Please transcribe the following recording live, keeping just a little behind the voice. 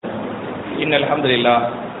إن الحمد لله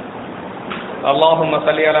اللهم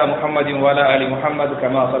صل على محمد وعلى آل محمد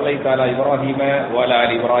كما صليت على إبراهيم وعلى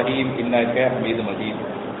آل إبراهيم إنك حميد مجيد.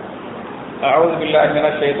 أعوذ بالله من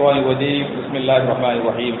الشيطان الرجيم. بسم الله الرحمن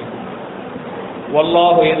الرحيم.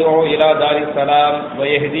 والله يدعو إلى دار السلام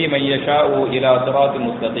ويهدي من يشاء إلى صراط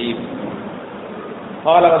مستقيم.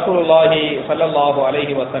 قال رسول الله صلى الله عليه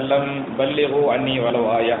وسلم بلغوا عني ولو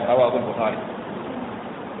آية. رواه البخاري.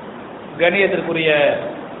 கண்ணியத்திற்குரிய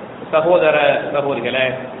சகோதர சகோதரிகளே,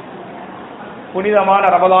 புனிதமான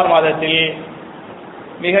ரமலான் மாதத்தில்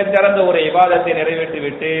மிகச்சிறந்த ஒரு இபாதத்தை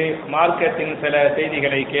நிறைவேற்றிவிட்டு மார்க்கத்தின் சில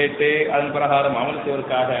செய்திகளை கேட்டு அதன் பிரகாரம் அமல்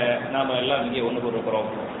செய்வதற்காக நாம் எல்லாம் இங்கே ஒன்று கூறுகிறோம்.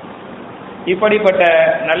 இப்படிப்பட்ட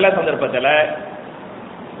நல்ல சந்தர்ப்பத்தில்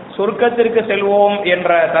சொர்க்கத்திற்கு செல்வோம்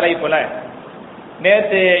என்ற தலைப்புல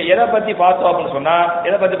நேற்று எதை பற்றி பார்த்தோம் அப்படின்னு சொன்னா,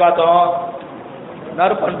 எதை பற்றி பார்த்தோம்?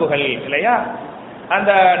 நற்பண்புகள் இல்லையா?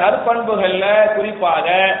 அந்த நற்பண்புகள்ல குறிப்பாக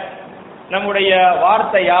நம்முடைய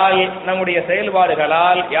வார்த்தையால் நம்முடைய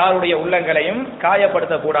செயல்பாடுகளால் யாருடைய உள்ளங்களையும்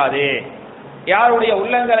காயப்படுத்தக்கூடாது. யாருடைய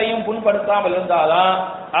உள்ளங்களையும் புண்படுத்தாமல் இருந்தாதான்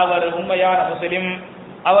அவர் உண்மையான முஸ்லிம்.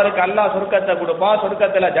 அவருக்கு அல்லாஹ் சொர்க்கத்தை கொடுப்பான்.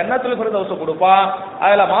 சொர்க்கத்துல ஜன்னத்துல் ஃபிர்தௌஸ் கொடுப்பான்.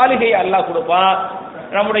 அதுல மாளிகை அல்லாஹ் கொடுப்பான்.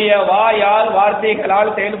 நம்முடைய வாயால்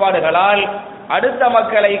வார்த்தைகளால் செயல்பாடுகளால் அடுத்த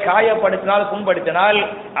மக்களை காயப்படுத்தினால் புண்படுத்தினால்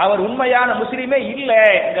அவர் உண்மையான முஸ்லிமே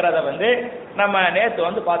இல்லைங்கிறத நம்ம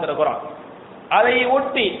நேற்று பார்த்துருக்கிறோம். அதை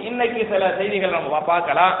ஒட்டி இன்னைக்கு சில செய்திகள் நம்ம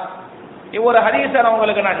பார்க்கலாம். ஒரு ஹதீஸை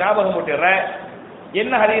உங்களுக்கு நான் ஞாபகம் ஊட்டிடுறேன்.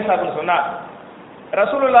 என்ன ஹதீஸ் அப்படின்னு சொன்னா,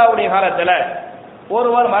 ரசூலுல்லாஹ்வுடைய காலத்துல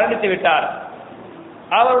ஒருவர் மரணித்து விட்டார்.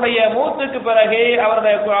 அவருடைய மூத்துக்கு பிறகு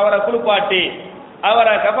அவரை குளிப்பாட்டி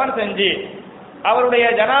அவரை கஃன் செஞ்சு அவருடைய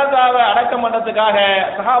ஜனாசாவை அடக்கம் பண்றதுக்காக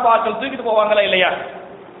சஹாபாக்கள் தூக்கிட்டு போவாங்களா இல்லையா?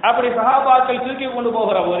 அப்படி சஹாபாக்கள் தூக்கி கொண்டு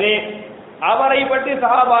போகிற போது அவரை பற்றி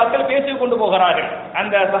சஹாபாக்கள் பேசி கொண்டு போகிறார்கள்.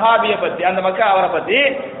 அந்த சஹாபியை பத்தி, அந்த மக்கள் அவரை பத்தி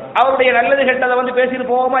அவருடைய நல்லது கெட்டதை பேசிட்டு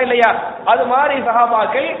போவோமா இல்லையா? அது மாதிரி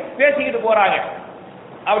சஹாபாக்கள் பேசிக்கிட்டு போறாங்க.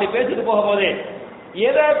 அப்படி பேசிட்டு போகும்போது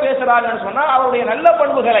எதை பேசுறாங்கன்னு சொன்னா, அவருடைய நல்ல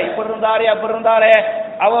பண்புகளை, இப்படி இருந்தாரே அப்படி இருந்தாரே,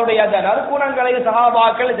 அவருடைய அந்த நற்குணங்களை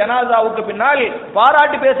சஹாபாக்கள் ஜனாசாவுக்கு பின்னால்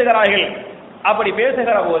பாராட்டி பேசுகிறார்கள். அப்படி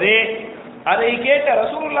பேசுகிற போது அதை கேட்ட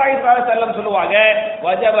ரசூலுல்லாஹி ஸல்லல்லாஹு அலைஹி வஸல்லம் சொல்லுவாங்க,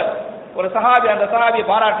 வஜபத். ஒரு சஹாபி அந்த சஹாபியை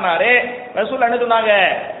பாராட்டினாரு. ரசூல் என்ன சொன்னாங்க?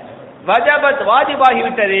 வஜபத், வாஜிபாகி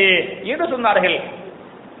விட்டது என்று சொன்னார்கள்.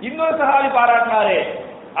 இன்னொரு சஹாபி பாராட்டினாரு,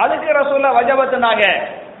 அதுக்கு ரசூலுல்லாஹ் வஜபத்னாங்க.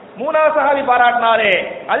 மூணாவது சஹாபி பாராட்டினாரு,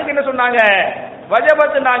 அதுக்கு என்ன சொன்னாங்க?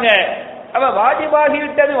 வஜபத்னாங்க. அவ வாஜிபாகி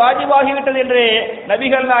விட்டது வாஜிபாகி விட்டது என்று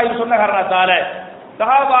நபிகள் நாயகம் சொன்ன காரணத்தால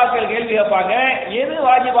சஹாபாக்கள் கேள்வி கேட்பாங்க, எது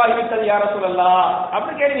வாஜிபாகி விட்டது யா ரசூலல்லாஹ்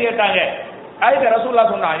அப்படி கேள்வி கேட்டாங்க. அதுக்கு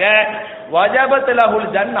ரசூலுல்லாஹ் சொன்னாங்க, வஜபத் லஹுல்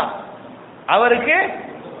ஜன்னா, அவருக்கு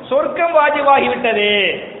சொர்க்கம் வாஜிபாகி விட்டது.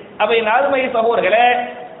 அவை நாதுமை சகோதரர்களே,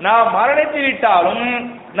 நாம் மரணித்து விட்டாலும்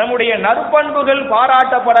நம்முடைய நற்பண்புகள்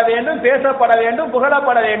பாராட்டப்பட வேண்டும், பேசப்பட வேண்டும்,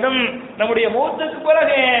 புகழப்பட வேண்டும். நம்முடைய மூத்துக்கு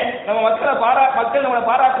பிறகு நம்ம மக்கள் நம்மளை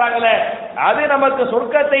பாராட்டுறாங்களே, அது நமக்கு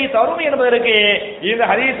சொர்க்கத்தை தரும் என்பதற்கு இந்த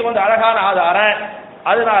ஹதீஸ் அழகான ஆதாரம்.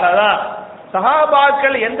 அதனாலதான்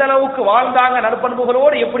சஹாபாக்கள் எந்த அளவுக்கு வாழ்ந்தாங்க,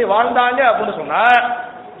 நற்பண்புகளோடு எப்படி வாழ்ந்தாங்க அப்படின்னு சொன்னா,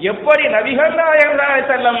 எப்படி நபிகள் நாயகம்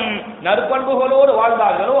செல்லம் நற்பண்புகளோடு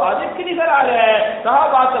வாழ்ந்தார்களோ அதுக்கு நிகராக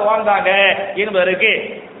சஹாபாக்கள் வாழ்ந்தாங்க என்பதற்கு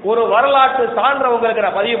ஒரு வரலாற்று சான்று உங்களுக்கு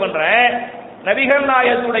நான் பதிவு பண்றேன். நபிகள்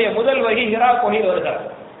நாயகத்துடைய முதல் வகி ஹிரா குகையில் வருகிறார்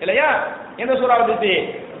இல்லையா? என்ன சூறா வந்துச்சு?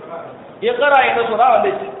 இக்ரா என்ற சூறா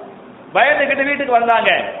வந்துச்சு. பயந்துகிட்டு வீட்டுக்கு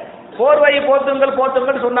வந்தாங்க. போர்வை போத்துங்கள்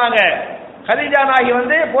போத்துங்கள் சொன்னாங்க. கதீஜா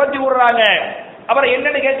நாயகி போத்தி விடுறாங்க. அப்புறம்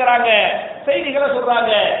என்னன்னு கேட்கிறாங்க, செய்திகளை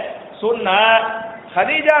சொல்றாங்க. சொன்னா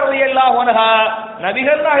கதீஜா ரலியல்லாஹு அன்ஹா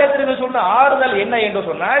நபிகள் நாயகத்திற்கு சொன்ன ஆறுதல் என்ன என்று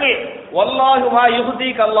சொன்னால், வல்லாஹு மா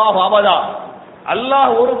யுஹ்திக அல்லாஹு அபதா,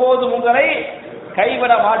 அல்லாஹ் ஒருபோதும் உங்களை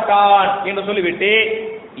கைவிட மாட்டான் என்று சொல்லிவிட்டு,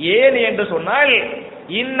 ஏன் என்று சொன்னால்,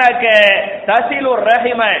 இன்னக தஸிலுர்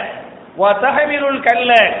ரஹிம வ தஹமிலுல்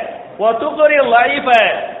கல்ல வ துக்ரில் லைஃப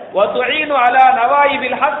வ துஈனு அலா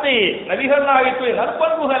நவாயிபில் ஹக்கி. நபிகள் நாயகத்துடைய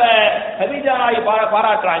நற்பண்புகளை கதீஜா நாயகி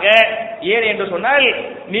பாராட்டுறாங்க. ஏன் என்று சொன்னால்,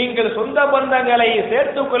 நீங்கள் சொந்த பந்தங்களை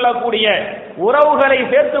சேர்த்துக் கொள்ளக்கூடிய, உறவுகளை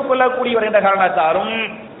சேர்த்துக் கொள்ளக்கூடியவர் என்ற காரணத்தாலும்,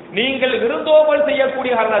 நீங்கள் விருந்தோம்பல்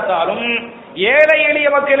செய்யக்கூடிய காரணத்தாலும், ஏழை எளிய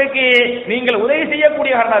மக்களுக்கு நீங்கள் உதவி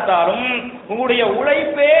செய்யக்கூடிய காரணத்தாலும், உங்களுடைய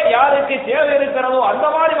உழைப்பே யாருக்கு தேவை இருக்கிறதோ அந்த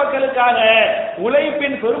மாதிரி மக்களுக்காக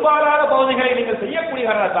உழைப்பின் பெரும்பாலான பகுதிகளை நீங்கள் செய்யக்கூடிய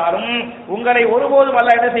காரணத்தாலும் உங்களை ஒருபோதும்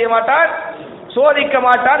அல்லாஹ் என்ன செய்ய மாட்டான்? சோதிக்க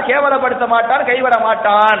மாட்டான், கேவலப்படுத்த மாட்டான், கைவிட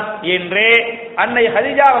மாட்டான் என்று அன்னை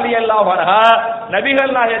ஹதீஜா ரலியல்லாஹு அன்ஹா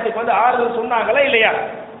நபிகள் நாயகத்துக்கு ஆறுதல் சொன்னாங்களா இல்லையா?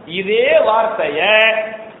 இதே வார்த்தையை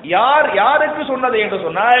யாருக்கு சொன்னது என்று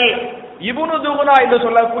சொன்னால், இப்னு துகுனா என்று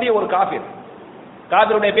சொல்லக்கூடிய ஒரு காஃபிர்.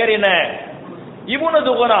 காஃபிருடைய பேர் என்ன? இப்னு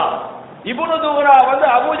துகுனா. இப்னு துகுனா வந்து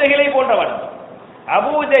அபூஜஹிலை போன்றவன்.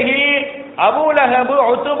 அபூஜஹில், அபூலஹப்,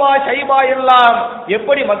 உத்பா, ஷைபா எல்லாம்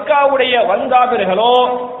எப்படி மக்காவுடைய வந்தாபிர்களோ,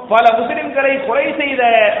 பல முஸ்லிம்களை கொலை செய்த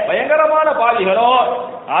பயங்கரமான பாவிகளோ,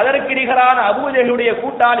 அதற்கு நிகரான அபூஜஹிலுடைய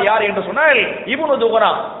கூட்டாளி யார் என்று சொன்னால் இப்னு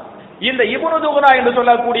துகுனா. இந்த இப்னு துகுனா என்று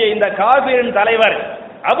சொல்லக்கூடிய இந்த காஃபிரின் தலைவர்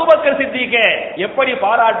அபூபக்கர் சித்திக்கை எப்படி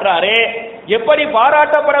பாராட்டுறாரு, எப்படி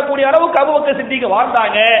பாராட்டப்படக்கூடிய அளவுக்கு அபூபக்கர் சித்திக்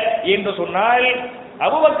வாழ்ந்தாங்க என்று சொன்னால்,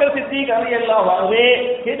 அபூபக்கர் சித்திக் ரலியல்லாஹு அன்ஹு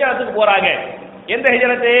ஹிஜ்ரத்துக்கு போறாங்க. எந்த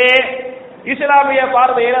ஹிஜ்ரத்து? இஸ்லாமிய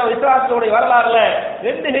பார்வையில இஸ்லாத்துடைய வரலாறுல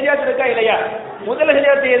 2 ஹிஜ்ரத் இருக்கா இல்லையா? முதல்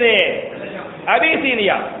ஹிஜ்ரத் எது?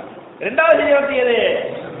 அபிசீனியா. இரண்டாவது ஹிஜ்ரத் எது?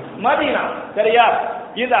 மதீனா. சரியா?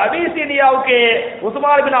 இந்த அபிசீனியாவுக்கு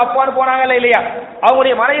உஸ்மான் பின் அஃபான் போனாங்களே இல்லையா?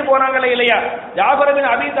 அவங்களுடைய மனைவி போனாங்களே இல்லையா? ஜாஃபர் பின்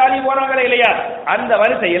அபி தாலிப் போனாங்களே இல்லையா? அந்த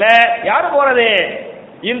வரிசையில யாரு போறது?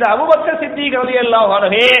 இந்த அபூபக்கர் சித்திக் ரலியல்லாஹு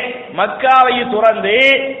அன்ஹு மக்காவை துறந்து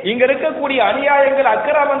இங்க இருக்கக்கூடிய அநியாயங்கள்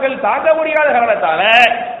அக்கிரமங்கள் தாங்க முடியாத காரணத்தால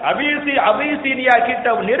அபிசீனியா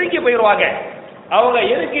கிட்ட நெருங்கி போயிருவாங்க. அவங்க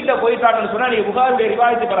எதுக்கிட்ட போயிட்டாங்கன்னு சொன்னா, நீங்க புகாருடைய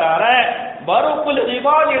ரிவாயத்து பிரகாரம் பருப்புல்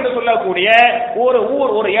ரிமால் என்று சொல்லக்கூடிய ஒரு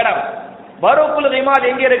ஊர், ஒரு இடம். பருப்புல் ரிமால்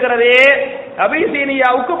எங்க இருக்கிறது?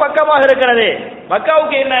 அபிசீனியாவுக்கு பக்கமாக இருக்கிறது.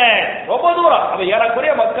 மக்காவுக்கு என்ன ரொம்ப தூரம். அவ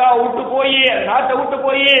ஏறக்குறைய மக்காவை விட்டு போய், நாட்டை விட்டு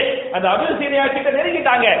போய் அந்த அபிசீனியா கிட்ட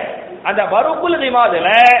நெருங்கிட்டாங்க. அந்த பருப்புல் ரிமாதுல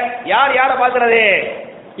யார் யாரை பார்க்கிறது?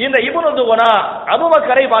 இந்த இப்னு துகுனா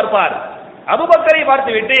அபூபக்கரை பார்ப்பார். அபூபக்கரை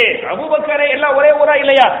பார்த்து விட்டு, அபூபக்கரே எல்லாம் ஒரே ஊரா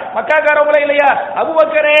இல்லையா? மக்காக்காரவங்களே இல்லையா?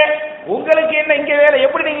 அபூபக்கரே உங்களுக்கு என்ன இங்க வேலை,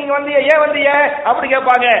 எப்படி நீங்க இங்க வந்தீங்க, ஏன் வந்தீங்க அப்படி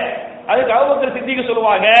கேட்பாங்க. அதுக்கு அபூபக்கர் சித்திக்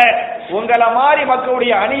சொல்லுவாங்க, உங்களை மாதிரி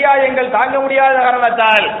மக்களுடைய அநியாயங்கள் தாங்க முடியாத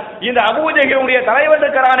காரணத்தால், இந்த அபூஜஹிலுடைய தலைவர்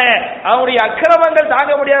இருக்கிறானே அவனுடைய அக்கிரமங்கள்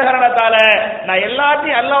தாங்க முடியாத காரணத்தால நான்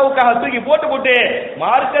எல்லாத்தையும் அல்லாஹ்வுக்காக தூக்கி போட்டு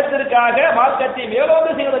மார்க்கத்திற்காக, மார்க்கத்தை மேலோங்க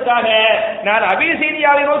செய்வதற்காக நான்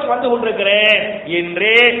அபிசீனியாவை நோக்கி வந்து கொண்டிருக்கிறேன்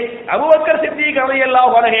என்று அபூபக்கர் சித்திக்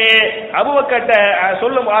ரலியல்லாஹு அன்ஹு அபூபக்கர்ட்ட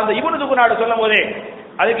சொல்லும். அந்த இப்னு துகுனா சொல்லும் போது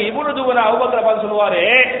அதுக்கு இப்னு துகுனா அபூபக்கரை பார்த்து சொல்லுவாரு,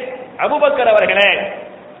 அபூபக்கர் அவர்களே,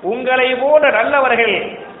 உங்களை போன்ற நல்லவர்கள்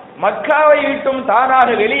மக்காவை விட்டும் தானாக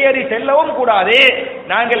வெளியேறி செல்லவும் கூடாது,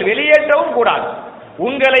 நாங்கள் வெளியேற்றவும் கூடாது.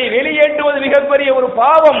 உங்களை வெளியேற்றுவது மிகப்பெரிய ஒரு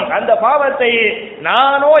பாவம், அந்த பாவத்தை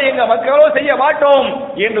நானோ எங்க மக்களோ செய்ய மாட்டோம்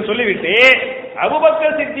என்று சொல்லிவிட்டு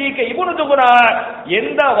அபூபக்கர் சித்திக் இப்னு துகுனா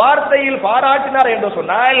எந்த வார்த்தையில் பாராட்டினார் என்று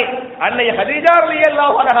சொன்னால், அன்னை ஹதீஜா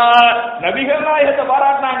ரலியல்லாஹு அன்ஹா நபிகள் நாயகத்தை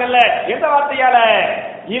பாராட்டினாங்கல்ல. எந்த வார்த்தையால?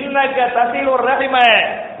 இன்னக தஸிலுர் ரஹிம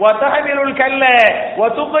வ தஹமிலுல் கல்ல வ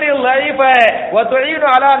துக்ரில் லைஃப வ துஈனு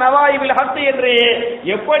அலா நவாயிபில் ஹக் என்று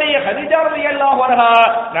எப்படி ஹதீஜா ரலியல்லாஹு அன்ஹா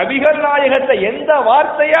நபிகள் நாயகத்தை எந்த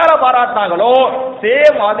வார்த்தையால பாராட்டினாங்களோ,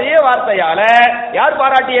 சேம் அதே வார்த்தையால யார்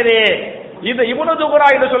பாராட்டியது? இந்த இப்னு துகுனா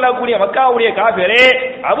என்று சொல்லக்கூடிய மக்காவுடைய காபிரே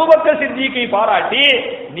அபூபக்கர் சித்திக்கை பாராட்டி,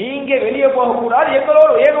 நீங்க வெளியே போக கூடாது,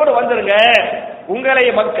 எங்களோடு வந்துருங்க, உங்களை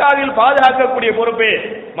மக்காவில் பாதுகாக்கக்கூடிய பொறுப்பு,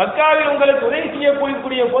 மக்காவில் உங்களுக்கு உதவி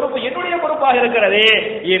செய்யக்கூடிய பொறுப்பு என்னுடைய பொறுப்பாக இருக்கிறது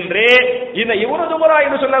என்று இந்த இப்னு துகுனா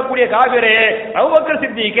என்று சொல்லக்கூடிய காபிரே அபூபக்கர்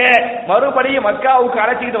சித்திக்க மறுபடியும் மக்காவுக்கு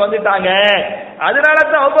அழைச்சிட்டு வந்துட்டாங்க. அதனால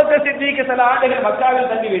தான் அபூபக்கர் சித்திக் சில ஆண்டுகள்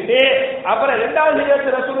மக்காவில் தங்கிவிட்டு அப்புறம் 2வது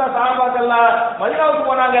ஹிஜ்ரத் ரசூலுல்லாஹ் ஸல்லல்லாஹு மதீனாவுக்கு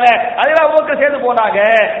போனாங்களே, அதில் அபூபக்கர் சேர்ந்து போனாங்க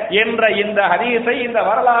என்ற இந்த ஹதீஸை, இந்த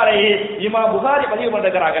வரலாறை இமாம் புகாரி பதிவு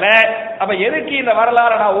பண்ணிருக்கிறாங்களே. அப்ப எதுக்கு இந்த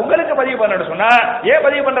வரலாறை நான் உங்களுக்கு பதிவு பண்ணணும்னு சொன்னா, ஏன்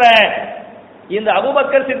பதிவு பண்றேன்? இந்த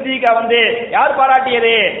அபூபக்கர் சித்திக வந்து யார்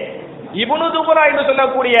பாராட்டியது? இப்னு துகுனா என்று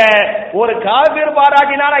சொல்லக்கூடிய ஒரு காபிர்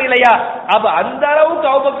பாராட்டினாரா இல்லையா? அப்ப அந்த அளவுக்கு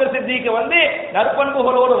அபூபக்கர் சித்திக் வந்து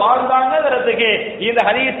நற்பண்புகளோடு வாழ்ந்தாங்கிறதுக்கு இந்த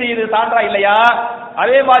ஹதீஸ் இது சான்றா இல்லையா?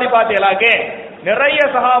 அதே மாதிரி பார்த்தீங்களாக்க நிறைய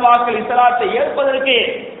சஹாபாக்கள் இஸ்லாத்தை ஏற்பதற்கு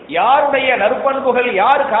யாருடைய நற்பண்புகள்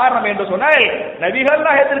யார் காரணம் என்று சொன்னால், நபிகள்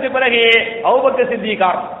நாயகத்திற்கு பிறகு அபூபக்கர் சித்திக்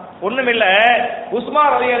காரணம். ஒண்ணுமில்ல,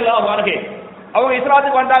 உஸ்மான் ரலியல்லாஹு அன்ஹு அவங்க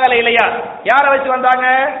இஸ்லாத்துக்கு வந்தாங்களே இல்லையா? யாரை வச்சு வந்தாங்க?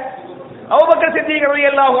 அபூபக்கர் சித்திக்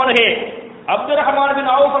ரலியல்லாஹு அன்ஹு. அப்துர் ரஹ்மான் பின்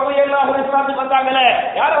அவுஃப் ரலியல்லாஹு அன்ஹு இஸ்லாத்துக்கு வந்தாங்களே,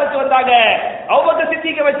 யாரை வச்சு வந்தாங்க? அபூபக்கர்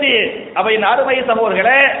சித்திக்கை வச்சு. அப்ப இந்த அருமை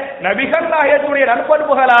சகோதரர்களே, நபிகள் நாயகத்துடைய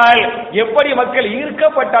நற்பண்புகளால் எப்படி மக்கள்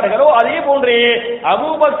ஈர்க்கப்பட்டார்களோ அதே போன்று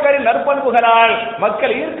அபூபக்கரின் நற்பண்புகளால்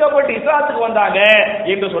மக்கள் ஈர்க்கப்பட்டு இஸ்லாத்துக்கு வந்தாங்க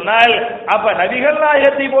என்று சொன்னால், அப்ப நபிகள்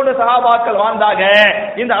நாயகத்தை போன்று சஹாபாக்கள் வாழ்ந்தாங்க,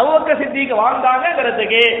 இந்த அபூபக்கர் சித்திக்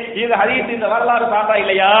வாழ்ந்தாங்கிறதுக்கு இந்த ஹதீஸ், இந்த வரலாறு சான்றா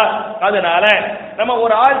இல்லையா? அதனால நம்ம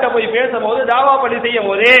ஒரு ஆள்கிட்ட போய் பேசும்போது, தாவா பண்ணி செய்யும்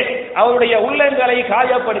போது அவருடைய உள்ளங்களை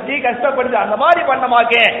காயப்படுத்தி கஷ்டப்படுத்தி அந்த மாதிரி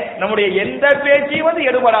பண்ணமாக்க நம்முடைய எந்த பேச்சையும் வந்து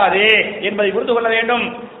எடுபடாது என்பதை புரிந்து கொள்ள வேண்டும்.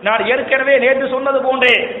 நான் ஏற்கனவே நேற்று சொன்னது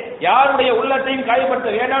போன்று யாருடைய உள்ளத்தையும்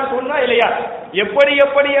காயப்படுத்த வேண்டாம் சொன்னா இல்லையா? எப்படி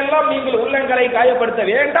எப்படி எல்லாம் நீங்கள் உள்ளங்களை காயப்படுத்த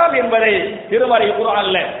வேண்டாம் என்பதை திருமறை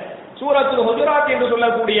குர்ஆன்ல சூரத்துல் ஹுஜராத் என்று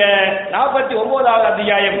சொல்லக்கூடிய 49வது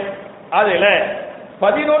அத்தியாயம் அதுல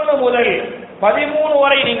 11 முதல் 13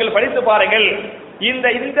 வரை நீங்கள் படித்து பாருங்கள். இந்த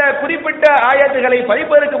குறிப்பிட்ட ஆயத்துகளை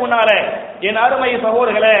படிப்பதற்கு முன்னால என் அருமை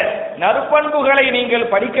சகோதரர்களே, நற்பண்புகளை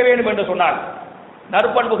நீங்கள் படிக்க வேண்டும் என்று சொன்னால்,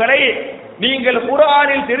 நற்பண்புகளை நீங்கள்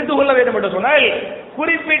குர்ஆனில் தெரிந்து கொள்ள வேண்டும் என்று சொன்னால்,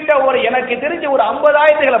 குறிப்பிட்ட எனக்கு தெரிஞ்ச ஒரு 50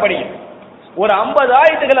 ஆயத்துகளை படிங்க. ஒரு 50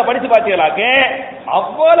 ஆயத்துகளை படித்து பார்த்தீங்களாக்க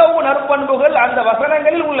அவ்வளவு நற்பண்புகள் அந்த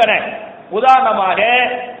வசனங்களில் உள்ளன. உதாரணமாக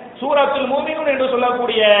சூரத்துல் மூமினூன் என்று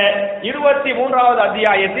சொல்லக்கூடிய 23வது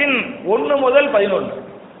அத்தியாயத்தின் 1 முதல் 11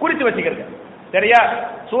 குறித்து வச்சுக்கிறது. சரியா?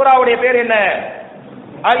 சூராவுடைய பேர் என்ன?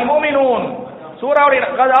 அல் மூமினூன். சூராவுடைய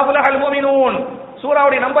அல் மூமினூன்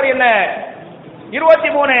சூராவுடைய நம்பர் என்ன?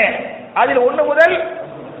 23. அதில் 1 முதல்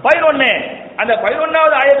 11. அந்த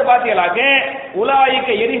 11வது ஆயத்தை பார்த்தீங்களாக்க உலாயிக்க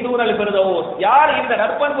எரிசூரல் ஃபிர்தௌஸ், யார் இந்த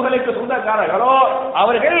நற்பண்புகளுக்கு சொந்தக்காரர்களோ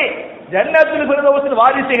அவர்கள் ஜன்னத்துல் ஃபிர்தௌஸின்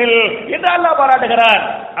வாரிசுகள் என்று அல்லாஹ் பாராட்டுகிறார்.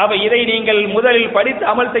 அப்ப இதை நீங்கள் முதலில் படித்து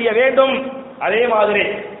அமல் செய்ய வேண்டும். அதே மாதிரி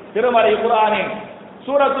திருமறை குர்ஆனின்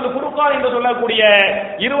சூரத்துல் ஃபுர்கான் என்று சொல்லக்கூடிய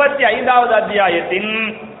 25வது அத்தியாயத்தின்,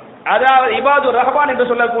 அதாவது இபாதுர் ரஹ்மான் என்று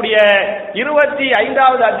சொல்லக்கூடிய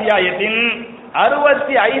 25வது அத்தியாயத்தின்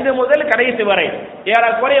 65 முதல் கடைசி வரை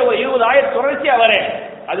ஏறக்குறைய ஒரு 20 ஆயத் தொடர்ச்சியா வரை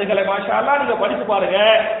அதுகளை மாஷா அல்லாஹ் நீங்க படிச்சு பாருங்க.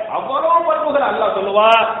 அவ்வளவு பண்புகள் அல்லாஹ்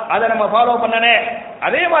சொல்லுவா, அதை நம்ம ஃபாலோ பண்ணனே.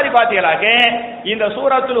 அதே மாதிரி பாத்தீங்களாக்க இந்த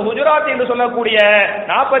சூரத்துல் ஹுஜராத் என்று சொல்லக்கூடிய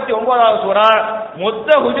 49வது சூரா, மொத்த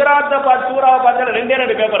ஹுஜராத்தை சூறாவை பார்த்தா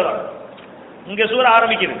 2 பேப்பர் தான். இங்க சூரா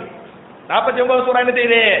ஆரம்பிக்குது. 49 சூரா என்ன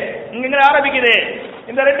செய்யுது? இங்க ஆரம்பிக்குது.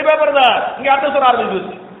 இந்த 2 பேப்பர் தான். இங்க அடுத்த சூரா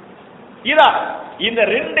ஆரம்பிக்குது. இந்த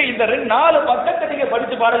 4 பக்கத்தை நீங்க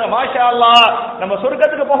படிச்சு பாருங்க. மாஷா அல்லாஹ், நம்ம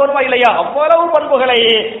சொர்க்கத்துக்கு போகணுமா இல்லையா? அவ்வளவு பண்புகளை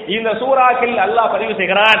இந்த சூறாக்கள் அல்லாஹ் பதிவு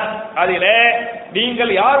செய்கிறான். அதிலே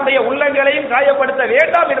நீங்கள் யாருடைய உள்ளங்களையும் காயப்படுத்த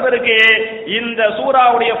வேண்டாம் என்பதற்கு இந்த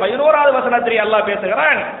சூறாவுடைய 11வது வசனத்தில் அல்லாஹ்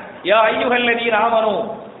பேசுகிறான். யா அய்யுஹல்லதீன ஆமனூ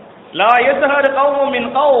லா யஸ்ஹர் கௌமும் மின்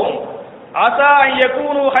கௌம் அஸா அன்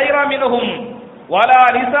யகூனு கைரா மின்ஹும் வலா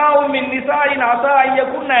நிசாஉம் மின் நிசாஇன் அஸா அன்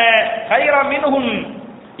யகுன்ன கைரா மின்ஹும்.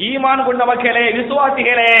 ஈமான் கொண்ட மக்களே,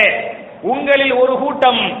 விசுவாசிகளே, உங்களில் ஒரு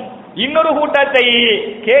கூட்டம் இன்னொரு கூட்டத்தை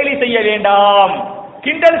கேலி செய்ய வேண்டாம்,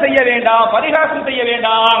 கிண்டல் செய்ய வேண்டாம், பரிகாசம் செய்ய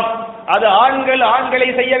வேண்டாம். அது ஆண்கள் ஆண்களை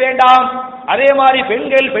செய்ய வேண்டாம், அதே மாதிரி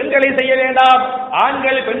பெண்கள் பெண்களை செய்ய வேண்டாம்,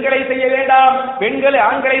 ஆண்கள் பெண்களை செய்ய வேண்டாம், பெண்கள்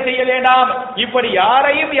ஆண்களை செய்ய வேண்டாம். இப்படி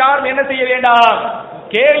யாரையும் யாரும் என்ன செய்ய வேண்டாம்?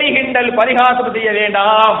 கேலி கிண்டல் பரிகாசம் செய்ய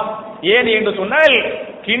வேண்டாம். ஏன் என்று சொன்னால்,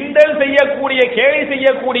 கிண்டல் செய்யக்கூடிய கேலி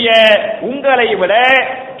செய்யக்கூடிய உங்களை விட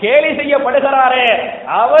கேலி செய்யப்படுகிறாரே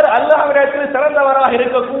அவர் அல்லாஹ்விடத்தில் சிறந்தவராக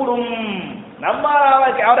இருக்கக்கூடும். நம்ம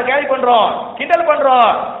அவரை கேலி பண்றோம், கிண்டல்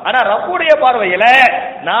பண்றோம். ஆனா ரப்புடைய பார்வையில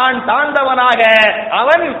நான் தாழ்ந்தவனாக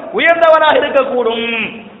அவன் உயர்ந்தவனாக இருக்கக்கூடும்.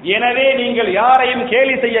 எனவே நீங்கள் யாரையும்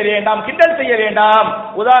கேலி செய்ய வேண்டாம், கிண்டல் செய்ய வேண்டாம்.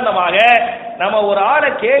 உதாரணமாக நம்ம ஒரு ஆளை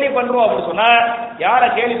கேலி பண்றோம் அப்படின்னு சொன்னா யாரை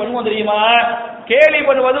கேலி பண்ணுவோம் தெரியுமா? கேலி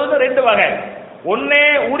பண்ணுவது 2 வகை. ஒன்னே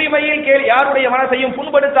உரிமையில் கேலி, யாருடைய மனசையும்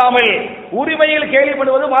புண்படுத்தாமல் உரிமையில் கேலி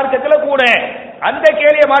பண்ணுவது மார்க்கத்தில் கூட. அந்த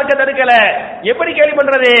கேலியை மார்க்க தடுக்கல. எப்படி கேலி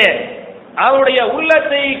பண்றது? அவருடைய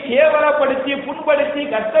உள்ளத்தை கேவலப்படுத்தி புண்படுத்தி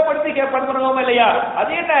கஷ்டப்படுத்தி பண்ணுவோம் இல்லையா?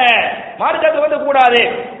 அது என்ன மார்க்கத்தை கூடாது.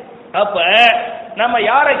 அப்ப நம்ம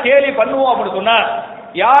யாரை கேலி பண்ணுவோம் அப்படின்னு சொன்னா,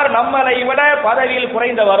 யார் நம்மளை விட பதவியில்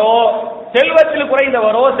குறைந்தவரோ, செல்வத்தில்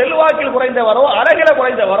குறைந்தவரோ, செல்வாக்கில் குறைந்தவரோ, அழகில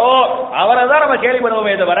குறைந்தவரோ அவரை தான் நம்ம கேலி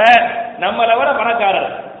பண்ணுவோமே தவிர நம்மளை விட பணக்காரர்,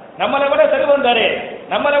 நம்மளை விட செல்வந்தாரு,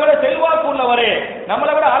 நம்மளை விட செல்வாக்கு உள்ளவரு,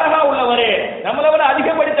 நம்மளை விட அழகா உள்ளவரு, நம்மளை விட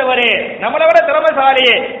அதிகம் படித்தவரு, நம்மளை விட திறமைசாலி,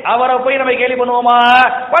 அவரை போய் நம்ம கேலி பண்ணுவோமா?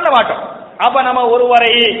 பண்ண மாட்டோம். அப்ப நம்ம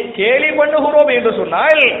ஒருவரை கேலி பண்ணுகிறோம் என்று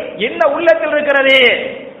சொன்னால் என்ன உள்ளத்தில் இருக்கிறது?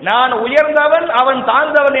 நான் உயர்ந்தவன் அவன்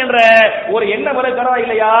தாழ்ந்தவன் என்ற ஒரு எண்ணம் இருக்கிறதா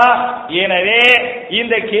இல்லையா? எனவே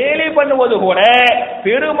இந்த கேலி பண்ணுவது கூட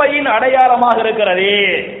பெருமையின் அடையாளமாக இருக்கிறது,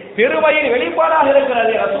 பெருமையின் வெளிப்பாடாக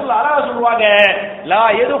இருக்கிறது. ரசூலுல்லாஹ் அலைஹி சொல்வாங்க, லா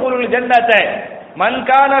யதுகுலுல் ஜன்னத மன்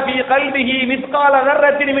கான ஃபீ கல்பிஹி மிஸ்கால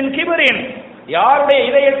தர்ரத்தின் மின் கிப்ரின். யாருடைய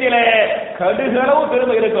இதயத்திலே கடுகளவு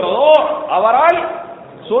பெருமை இருக்கிறதோ அவரால்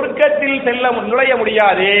சொர்க்கத்தில் செல்ல நுழைய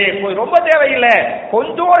முடியாது. ரொம்ப தேவையில்லை,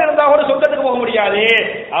 கொஞ்சம் இருந்தா கூட சொர்க்கத்துக்கு போக முடியாது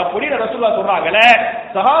அப்படின்னு ரசூலுல்லாஹ் சொல்றாங்கல்ல.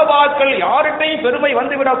 சஹாபாக்கள் யார்கிட்டையும் பெருமை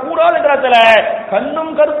வந்துவிடக் கூடாதுன்றதுல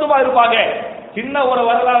கண்ணும் கருத்துமா இருப்பாங்க. சின்ன ஒரு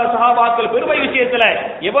வரலாறு சஹாபாக்கள் பெருமை விஷயத்துல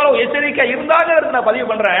எவ்வளவு எச்சரிக்கை இருந்தாங்க நான் பதிவு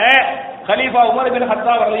பண்றேன். கலீஃபா உமர் பின்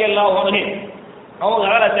கத்தாப் ரலியல்லாஹு அன்ஹு அவங்க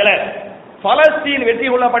காலத்துல பலஸ்தீன் வெற்றி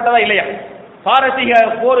கொள்ளப்பட்டதா இல்லையா? பாரசீக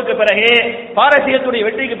போருக்கு பிறகு, பாரசீகத்துடைய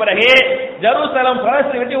வெற்றிக்கு பிறகு ஜெருசலம்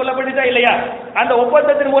பலஸ்தீன் வெற்றி கொள்ளப்பட்டதா இல்லையா? அந்த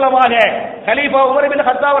ஒப்பந்தத்தின் மூலமாக கலீஃபா உமர் பின்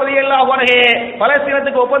கத்தாப் ரலியல்லாஹு அன்ஹு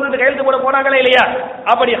பலஸ்தீனத்துக்கு ஒப்பந்தத்துக்கு கையெழுத்து போட போனாங்களா இல்லையா?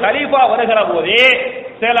 அப்படி கலீஃபா வருகிற போது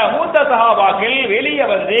சில மூத்த சஹாபாக்கள் வெளியே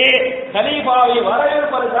வந்து கலீஃபாவை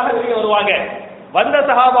வரவேற்பதற்காக வெளியே வருவாங்க. வருவாங்க. வந்த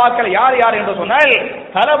சஹாபாக்கள் யார் யார் என்று சொன்னால்,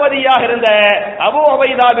 தளபதியாக இருந்த அபூ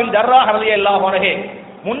உபைதா பின் ஜர்ராஹ் ரலியல்லாஹு அன்ஹு,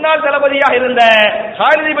 முன்னாள் தளபதியாக இருந்த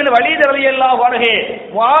காலித் பின் வலீத் ரலியல்லாஹு அன்ஹு,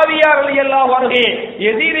 முஆவியா ரலியல்லாஹு அன்ஹு,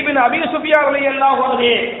 யஸீத் பின் அபீ சுஃபியான் ரலியல்லாஹு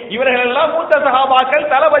அன்ஹு, இவர்கள் எல்லாம் மூத்த சஹாபாக்கள்,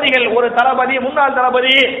 தளபதிகள். ஒரு தளபதி, முன்னாள்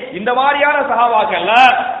தளபதி, இந்த மாதிரியான சஹாபாக்கள்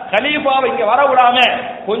கலீஃபாவை இங்க வர விடாம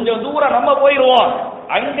கொஞ்சம் தூரம் நம்ம போயிருவோம்,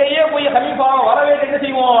 அங்கேயே போய் கலீஃபாவை வரவேற்று என்ன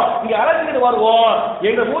செய்வோம், இங்க அழைச்சிட்டு வருவோம்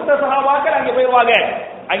எங்க மூத்த சஹாபாக்கள் அங்கே போயிருவாங்க.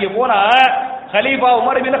 அங்கே போனா கலீஃபா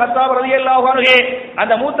உமர் பின் கத்தாப் ரலியல்லாஹு அன்ஹு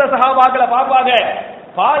அந்த மூத்த சஹாபாக்களை பார்ப்பாங்க.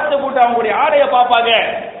 பார்த்து போட்டு அவங்களுடைய ஆடையை பார்ப்பாங்க.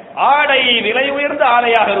 ஆடை விலை உயர்ந்த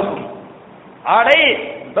ஆடையாக இருக்கும். ஆடை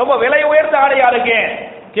ரொம்ப விலை உயர்ந்த ஆடையா இருக்கு.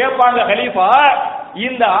 கேட்பாங்க கலீஃபா,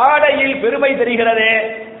 இந்த ஆடையில் பெருமை தெரிகிறது,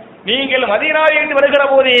 நீங்கள் மதீனாவிலிருந்து வருகிற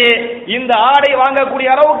போது இந்த ஆடை வாங்கக்கூடிய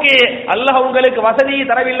அளவுக்கு அல்லாஹ் உங்களுக்கு வசதி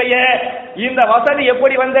தரவில்லையே, இந்த வசதி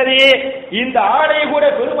எப்படி வந்தது, இந்த ஆடை கூட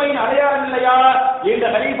பெருமையின் அடையாளம் இல்லையா இந்த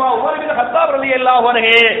கலீஃபா உமர் பின் கத்தாப் ரலியல்லாஹு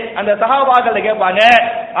அன்ஹு அந்த சஹாபாக்கள் கேட்பாங்க.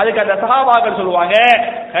 அதுக்கு அந்த சஹாபாக்கள் சொல்லுவாங்க,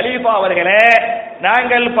 கலீஃபா அவர்களே,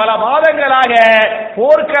 நாங்கள் பல மாதங்களாக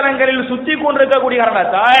போர்க்களங்களில் சுற்றி கொண்டிருக்கக்கூடிய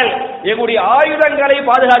காரணத்தால் எங்களுடைய ஆயுதங்களை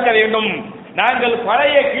பாதுகாக்க வேண்டும். நாங்கள்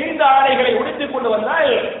பழைய கிழிந்த ஆடைகளை உடுத்திக் கொண்டு வந்தால்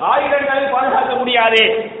ஆயுதங்களை பாதுகாக்க முடியாது.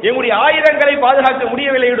 எங்களுடைய ஆயுதங்களை பாதுகாக்க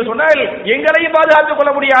முடியவில்லை என்று சொன்னால் எங்களையும் பாதுகாத்துக்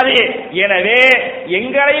கொள்ள முடியாது. எனவே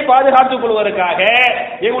எங்களை பாதுகாத்துக் கொள்வதற்காக,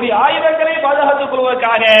 எங்களுடைய ஆயுதங்களை பாதுகாத்துக்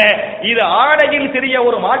கொள்வதற்காக இது ஆடையில் சிறிய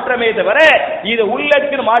ஒரு மாற்றமே தவிர இது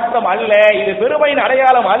உள்ளத்தின் மாற்றம் அல்ல, இது பெருமையின்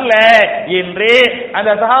அடையாளம் அல்ல என்று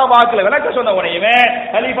அந்த சஹாபாக்களை விளக்க சொன்ன உடனே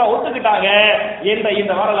கலீஃபா ஒத்துக்கிட்டாங்க என்ற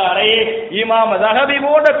இந்த வரலாறை இமாம் ஸஹபி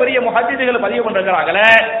போன்ற பெரிய முஹத்திதுகள் பதிவு பண்றாங்களே.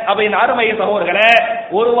 அப்ப இந்த அருமை சகோதரர்களே,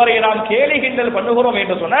 ஒருவரை நாம் கேலி கிண்டல் பண்ணுகிறோம்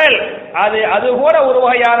என்று சொன்னால் அது கூட ஒரு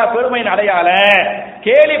வகையான பெருமையின் அடையாள.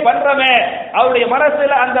 கேலி பண்றமே அவருடைய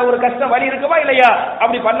மனசுல அந்த ஒரு கஷ்டம் வலி இருக்குமா இல்லையா,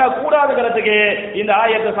 அப்படி பண்ண கூடாதுங்கிறதுக்கு இந்த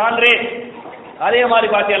ஆயத்து சான்று. அதே மாதிரி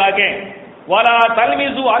பார்த்தீங்களாக்கே, வலா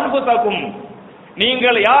தல்மிசு அன்ஃபுஸகும்,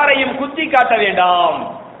 நீங்கள் யாரையும் குத்தி காட்ட வேண்டாம்,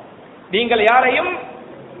 நீங்கள் யாரையும்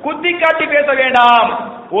குத்தி காட்டி பேச வேண்டாம்.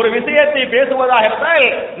 ஒரு விஷயத்தை பேசுவதாக இருந்தால்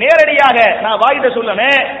நேரடியாக நான் வாயிட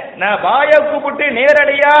சொல்லணும், நான் வாயை கூப்பிட்டு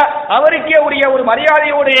நேரடியா அவருக்கே உரிய ஒரு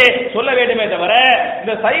மரியாதையோடு சொல்ல வேண்டுமே தவிர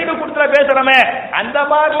இந்த சைடு கொடுத்துல பேசுறமே அந்த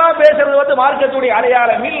மாதிரிலாம் பேசுறது மார்க்கத்துடைய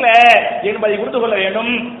அடையாளம் இல்லை என்பதை புரிந்து கொள்ள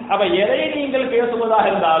வேண்டும். அப்ப எதை நீங்கள் பேசுவதாக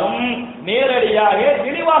இருந்தாலும் நேரடியாக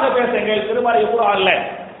தெளிவாக பேசுங்கள். திருமறை குர்ஆன்ல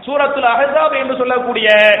சூரத்துல் அஹ்ஸாப் என்று சொல்லக்கூடிய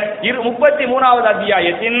 33வது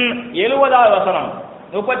அத்தியாயத்தின் 70வது வசனம்,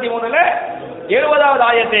 33ல 70வது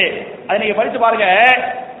ஆயத்து, அதை நீங்க படிச்சு பாருங்க.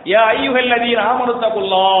 யா அய்யுஹல்லதீன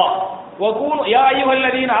ஆமனுத்தகுல்லாஹ் வகூலு யா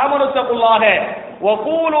அய்யுஹல்லதீன ஆமனுத்தகுல்லாஹ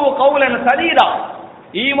வகூலு கௌலன் சதீதா,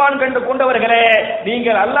 ஈமான் கண்டு கொண்டவர்களே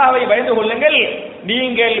நீங்கள் அல்லாஹ்வை பயந்து கொள்ளுங்கள்,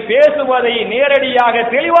 நீங்கள் பேசுவதை நேரடியாக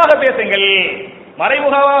தெளிவாக பேசுங்கள்.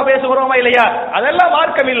 மறைமுகமாக பேசுகிறோமா இல்லையா, அதெல்லாம்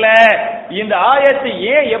மார்க்கம் இல்ல. இந்த ஆயத்து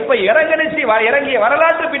ஏன் எப்ப இறங்கினுச்சு, இறங்கிய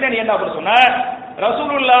வரலாற்று பின்னணி என்ன அப்படின்னு சொன்ன,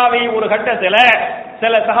 ரசூலுல்லாஹ்வை ஒரு கட்டத்துல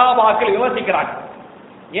சில சஹாபாக்கள் விமர்சிக்கிறாங்க.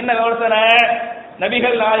 என்ன விமர்சனை,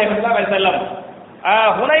 நபிகள் நாயகம் ஸல்லல்லாஹு அலைஹி வஸல்லம்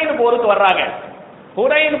ஹுனைன் போருக்கு வர்றாங்க.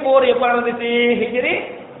 ஹுனைன் போர் எப்ப நடந்துச்சு, ஹிஜ்ரி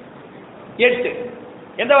 8.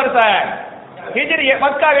 எந்த வருஷம், ஹிஜ்ரி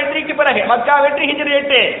மக்கா வெற்றிக்கு பிறகு, மக்கா வெற்றி ஹிஜ்ரி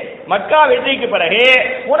 8, மக்கா வெற்றிக்கு பிறகு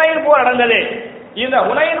ஹுனைன் போர் நடந்தது. இந்த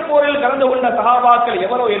ஹுனைன் போரில் கலந்து கொண்ட சஹாபாக்கள்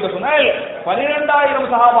எவ்வளவு என்று சொன்னால் 12,000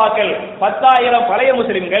 சஹாபாக்கள், 10,000 பழைய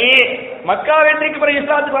முஸ்லிம்கள். மக்கா வெற்றிக்கு பிறகு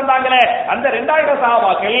இஸ்லாத்துக்கு வந்தாங்களே அந்த 2,000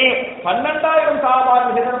 சஹாபாக்கள், 12,000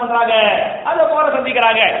 சஹாபாக்கள் என்ன பண்றாங்க, அதை போல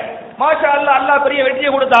சந்திக்கிறாங்க. மாஷா அல்லாஹ், அல்லாஹ் பெரிய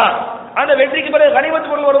வெற்றியை கொடுத்தான். அந்த வெற்றிக்கு பிறகு கனிமத்து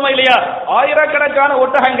பொருள் வருமா இல்லையா, ஆயிரக்கணக்கான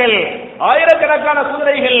ஒட்டகங்கள், ஆயிரக்கணக்கான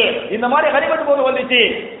குதிரைகள், இந்த மாதிரி கனிமத்து பொருள் வந்துச்சு.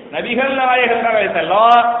 நபிகள் நாயகம்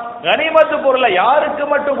செல்லும் கனிமத்து பொருளை யாருக்கு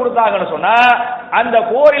மட்டும் கொடுத்தாங்கன்னு சொன்னா, அந்த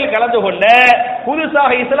போரில் கலந்து கொண்ட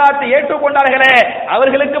புதுசாக இஸ்லாத்தை ஏற்றுக்கொண்டார்களே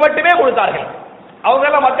அவர்களுக்கு மட்டுமே கொடுத்தார்கள். அவங்க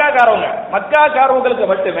எல்லாம் மக்காக்காரவங்க, மக்காக்காரவங்களுக்கு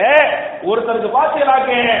மட்டுமே. ஒருத்தருக்கு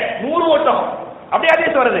பாத்தீங்கன்னாக்க 100 ஒட்டகம், அப்படியே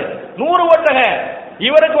அதிசயம் வருது, 100 ஒட்டகம்.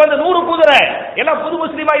 இவருக்கு 100 குதிரை, எல்லாம் புது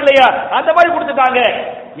முஸ்லிமா இல்லையா, அந்த மாதிரி கொடுத்துட்டாங்க.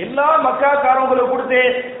 எல்லா மக்காக்காரவங்களுக்கு கொடுத்து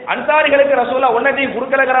அன்சாரிகளுக்கு ரசூலுல்லாஹ் ஒன்னத்தையும்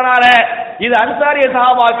கொடுக்கலங்கறனால இது அன்சாரிய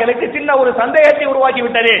சஹாபாக்களுக்கு சின்ன ஒரு சந்தேகத்தை உருவாக்கி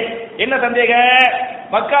விட்டது. என்ன சந்தேகம்,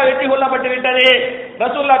 மக்கா வெற்றி கொள்ளப்பட்டு விட்டது,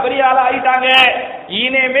 ரசூலுல்லாஹ் பெரிய ஆளா ஆயிட்டாங்க,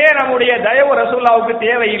 இனிமே நம்முடைய தயவு ரசூலுல்லாஹ்வுக்கு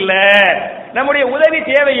தேவையில்லை, நம்முடைய உதவி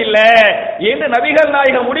தேவையில்லை என்று நபிகள்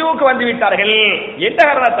நாயகம் முடிவுக்கு வந்து விட்டார்கள். எந்த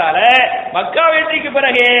காரணத்தால, மக்கா வெற்றிக்கு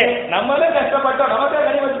பிறகு நம்மளும் கஷ்டப்பட்டோம், நமக்கு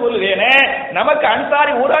கனிமத்து பொருள் வேணும், நமக்கு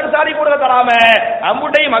அன்சாரி ஒரு அன்சாரி கூட தராம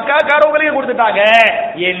அம்புட்டை மக்காக்காரவங்களுக்கு கொடுத்துட்டாங்க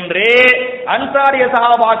என்று அன்சாரிய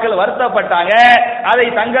சஹாபாக்கள் வருத்தப்பட்டாங்க. அதை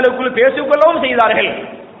தங்களுக்குள் பேசிக்கொள்ளவும் செய்தார்கள்.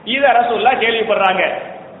 இத ரசூலுல்லாஹ் கேள்விப்படுறாங்க.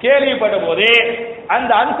 கேள்விப்பட்ட போது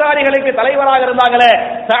அந்த அன்சாரிகளுக்கு தலைவராக இருந்தாங்களே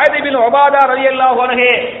சஅத் பின் உபாதா ரலியல்லாஹு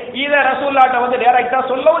அன்ஹு இத ரசூலுல்லாஹ்ட்ட வந்து டைரக்டா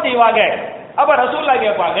சொல்லவும் செய்வாங்க. அப்ப ரசூலுல்லாஹ்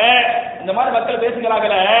கேட்பாங்க, இந்த மாதிரி மக்கள்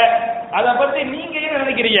பேசுகிறாங்களே அத பத்தி நீங்க என்ன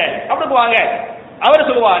நினைக்கிறீங்க அப்படி வாங்க. அவர்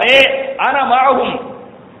சொல்லுவாரு, ஆனா மாஹும்,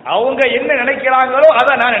 அவங்க என்ன நினைக்கிறாங்களோ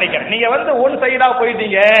அதான் நான் நினைக்கிறேன். நீங்க வந்து ஒன் சைடா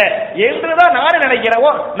போயிட்டீங்க என்றுதான் நானும் நினைக்கிறேன்.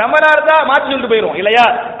 நம்மளா இருந்தா மாற்றி சொல்லிட்டு போயிரும் இல்லையா?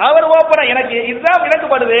 அவர் ஓப்பனா எனக்கு இதுதான்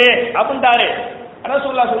விளக்கப்படுது அப்படின்ட்டாரு.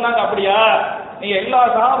 ரசூலுல்லாஹ் சொன்னாங்க, அப்படியா நீங்க எல்லா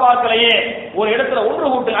சஹாபாக்களையும் ஒரு இடத்துல ஒன்று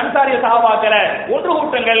கூட்டுங்க, அன்சாரிய சஹாபாக்களை ஒன்று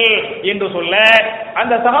கூட்டுங்கள் என்று சொல்ல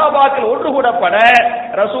அந்த சஹாபாக்கள் ஒன்று கூடப்பட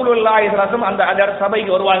ரசூலுல்லாஹி ஸல்லல்லாஹு அலைஹி வஸல்லம் அந்த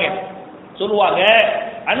சபைக்கு வருவாங்க. சொல்லுவாங்க,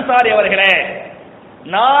 அன்சாரி அவர்களே,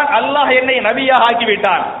 நான் அல்லாஹ் என்னை நபியாக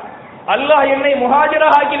ஆக்கிவிட்டான், அல்லாஹ் என்னை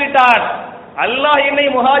முஹாஜிராக ஆக்கிவிட்டான். அல்லாஹ் என்னை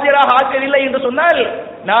முஹாஜிராக ஆக்கவில்லை என்று சொன்னால்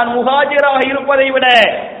நான் முஹாஜிராக இருப்பதை விட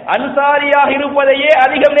அன்சாரியாக இருப்பதையே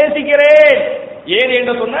அதிகம் நேசிக்கிறேன். ஏன்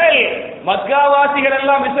என்று சொன்னால் மக்காவாசிகள்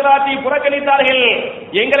எல்லாம் இஸ்லாத்தை புறக்கணித்தார்கள்,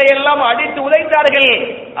 எங்களை எல்லாம் அடித்து உதைத்தார்கள்.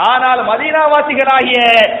 ஆனால் மதீனாவாசிகளாகிய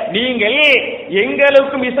நீங்கள்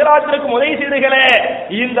எங்களுக்கும் இஸ்லாத்திற்கும் உதவி செய்தீர்களே,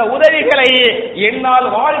 இந்த உதவிகளை என்னால்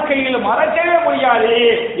வாழ்க்கையில் மறக்கவே முடியாது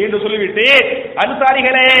என்று சொல்லிவிட்டு,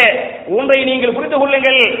 அன்சாரிகளே ஒன்றை நீங்கள் புரிந்து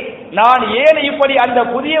கொள்ளுங்கள், நான் ஏன் இப்படி அந்த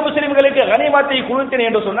புதிய முஸ்லிம்களுக்கு கனிமத்தை கொடுத்தேன்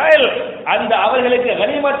என்று சொன்னால், அந்த அவர்களுக்கு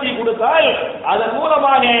கனிமத்தை கொடுத்தால் அதன்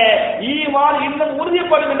மூலமாக ஈமான் இன்னும்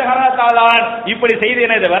உறுதிப்படும் என்ற காரணத்தால் தான் இப்படி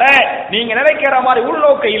செய்தேனே தவிர நீங்க நினைக்கிற மாதிரி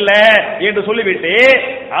உள்நோக்க இல்ல என்று சொல்லிவிட்டு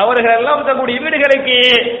அவர்கள் எல்லாம் தங்களுடைய வீடுகளுக்கு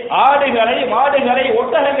ஆடுகளை மாடுகளை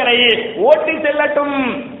ஒட்டகங்களை ஓட்டி செல்லட்டும்,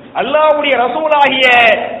 அல்லாஹ்வுடைய ரசூலாகிய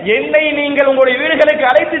என்னை நீங்கள் உங்களுடைய வீடுகளுக்கு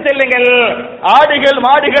அழைத்து செல்லுங்கள். ஆடுகள்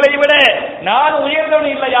மாடுகளை விட நான் உயர்ந்தவன்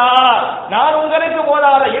இல்லையா? நான் உங்களுக்கு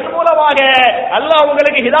போதாத என் மூலமாக அல்லாஹ்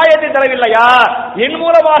உங்களுக்கு ஹிதாயத்தை தரவில்லையா? என்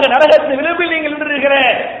மூலமாக நரகத்து விளிம்பில் நீங்கள் நின்றிருக்கிற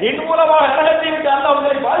என் மூலமாக நரகத்தை விட்டு அல்லாஹ்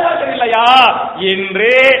உங்களை பாதுகாக்கவில்லையா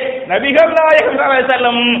என்று நபிகள் நாயகம் ஸல்லல்லாஹு அலைஹி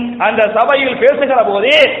வஸல்லம் அந்த சபையில் பேசுகிற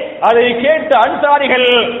போது அதை கேட்டு அன்சாரிகள்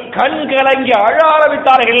கண் கலங்கி அழ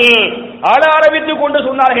ஆரம்பித்தார்கள். அழ ஆரம்பித்துக் கொண்டு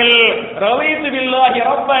சொன்னார்கள், ரவீது பில்லாஹி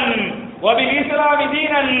ரப்பன் வபில் இஸ்லாமி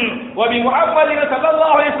தீனன் வபி முஹம்மதின்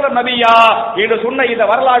ஸல்லல்லாஹு அலைஹி வஸல்லம் நபியா என்று சொன்ன இந்த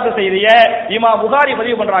வரலாற்று செய்தியை இமாம் புகாரி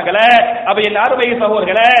பதிவு பண்றாங்களே. அப்ப என் அருமை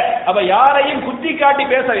சகோதரர்களே, அப்ப யாரையும் குத்தி காட்டி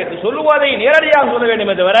பேச வேண்டும், சொல்லுவதை நேரடியாக சொல்ல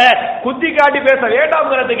வேண்டும் தவிர குத்தி காட்டி பேச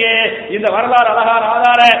வேண்டாம்ங்கிறதுக்கு இந்த வரலாறு அழகான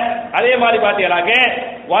ஆதாரம். அதே மாதிரி பார்த்தீங்கன்னாக்க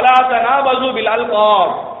வலா தனாபஸு பில்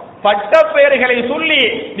அல்காப், பட்ட பெயர்களை சொல்லி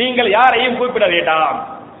நீங்கள் யாரையும் குறிப்பிட வேண்டாம்.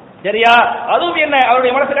 சரியா? அதுவும் என்ன,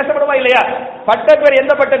 அவருடைய மனசு கஷ்டப்படுமா இல்லையா? பட்ட பேர்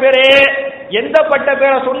எந்த பட்ட பேரு, எந்த பட்ட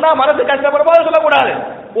பேரை சொன்னா மனசு கஷ்டப்படுமா சொல்லக்கூடாது.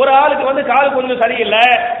 ஒரு ஆளுக்கு வந்து கால் கொஞ்சம் சரியில்லை,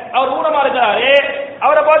 அவர் ஊனமா இருக்கிறாரு,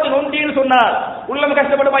 அவரை பார்த்து நொண்டின்னு சொன்னார் உள்ளம்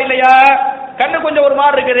கஷ்டப்படுமா இல்லையா? கண்ணு கொஞ்சம் ஒரு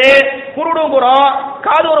மாதிரி இருக்குது, குருடும் குறம்,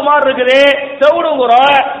 காது ஒரு மாதிரி இருக்குது, செவுடும்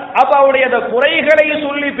குறம். அப்ப அவருடைய அந்த குறைகளை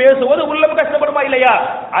சொல்லி பேசுவது உள்ளம் கஷ்டப்படுமா இல்லையா?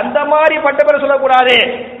 அந்த மாதிரி பட்ட பேரை சொல்லக்கூடாது.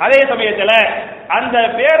 அதே சமயத்தில் அந்த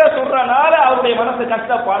பேரை சொல்றனால அவருடைய மனசு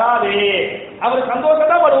கஷ்டப்படாது, அவர்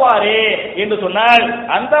சந்தோஷம் தான் வருவாரு என்று சொன்னால்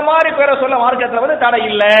அந்த மாதிரி பேரை சொல்ல மார்க்கத்தில் வந்து தடை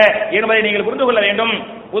இல்லை என்பதை நீங்கள் புரிந்து கொள்ள வேண்டும்.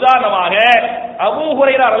 உதாரணமாக அபூ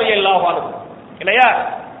ஹுரைரா ரலியல்லாஹு அன்ஹு இல்லையா,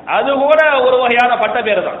 அது கூட ஒரு வகையான பட்ட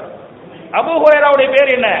பேர் தான். அபூ ஹுரைராவுடைய பேர்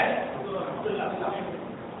என்ன?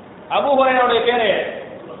 அபூ ஹுரைராவுடைய பேரு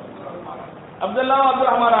அப்துல்லா அப்துல்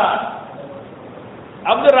ரஹ்மானா?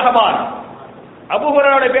 Abdul Rahman. அபூ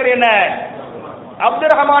ஹுரைராவுடைய பேர் என்ன?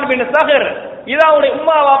 அப்துல் ரஹ்மான் பின் சஹர். இதாவுடைய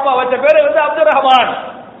உம்மா வாப்பா வச்ச பேரு வந்து அப்துல் ரஹ்மான்.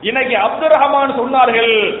 இன்னைக்கு அப்துல் ரஹ்மான்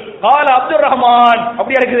சொன்னார்கள், கால அப்துல் ரஹ்மான்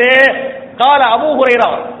அப்படி இருக்குது, கால அபூ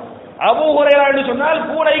ஹுரைரா. அபூ ஹுரைரா என்று சொன்னால்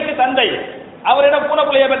பூனைக்கு தந்தை. அவர் என்ன பூனை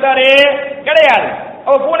பிள்ளைய பெற்றாரு? கிடையாது.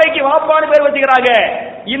 அவர் பூனைக்கு வாப்பான்னு பேர் வச்சுக்கிறாங்க.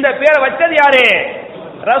 இந்த பேரை வச்சது யாரு?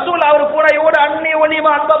 ரசூல். அவர் பூனையோடு அன்னி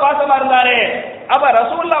ஒன்னியமா அன்பா பாசமா இருந்தாரு. அப்ப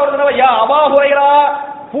ரசூல் அவர் யா அபூ ஹுரைரா,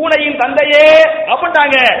 பூனையின் தந்தையே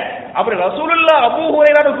அப்படின்ட்டாங்க. அப்படி ரசூலுல்லாஹ் அபூ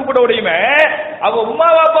ஹுரைரான்னு கூப்பிட முடியுமே, அவங்க உம்மா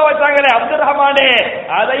பாப்பா வச்சாங்களே அப்துல் ரஹ்மானே,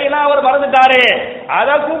 அதையெல்லாம் அவர் மறந்துட்டாரு.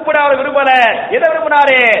 அதை கூப்பிட அவர் விரும்பல. எதை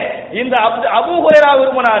விரும்பினாரு? இந்த அபூ ஹுரைரா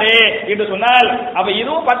விரும்பினாரு என்று சொன்னால் அப்ப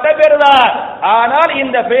இதுவும் பட்ட பேரு தான். ஆனால்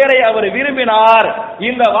இந்த பெயரை அவர் விரும்பினார்.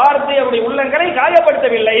 இந்த வார்த்தை அவருடைய உள்ளங்களை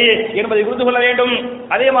காயப்படுத்தவில்லை என்பதை புரிந்து கொள்ள வேண்டும்.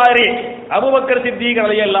 அதே மாதிரி அபூபக்கர் சித்தீக்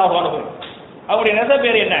ரலியல்லாஹு அன்ஹு, அவருடைய நெச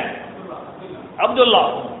பேர் என்ன? அப்துல்லா.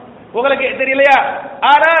 உங்களுக்கு தெரியலையா?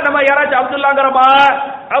 ஆனா நம்ம யாராச்சும் அப்துல்லாங்கிறோமா?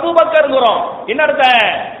 அபூபக்கர்ங்கிறோம். என்ன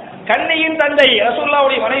அர்த்தம்? கன்னியின் தந்தை.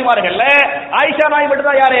 ரசூலுல்லாஹ்வுடைய மனைவிமார்கள்ல ஆயிஷா நாய் மட்டும்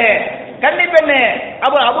தான் யாரு? கன்னி பெண்ணு.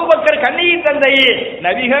 அப்ப அபூபக்கர் கன்னியின் தந்தை.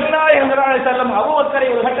 நபிகள் நாயகம் ஸல்லல்லாஹு அலைஹி வஸல்லம் அபூபக்கரை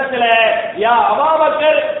ஒரு கட்டத்தில் யா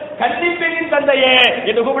அபூபக்கர் கன்னி பெண்ணின் தந்தையே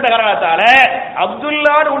என்று கூப்பிட்ட காரணத்தால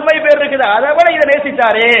அப்துல்லான்னு உண்மை பேர் இருக்குது, அதை விட இதை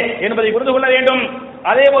நேசித்தாரு என்பதை புரிந்து கொள்ள வேண்டும்.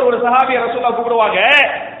 அதே போல ஒரு சஹாபிய ரசூலுல்லாஹ் கூப்பிடுவாங்க,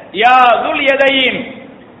 யா துல் யதைன்,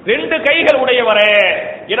 ரெண்டு கைகள் உடையவரே.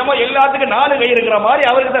 என்னமோ எல்லாத்துக்கும் 4 கை இருக்கிற மாதிரி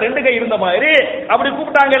அவருக்கு தான் 2 கை இருந்த மாதிரி அப்படி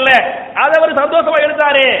கூப்பிட்டாங்கல்ல, அதை அவர் சந்தோஷமா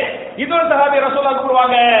எடுத்தாரு. இன்னொரு சஹாபி ரசூலுல்லாஹ்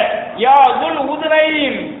கூப்பிடுவாங்க, யா துல்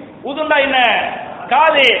உதுனைன், உதுன்னா என்ன,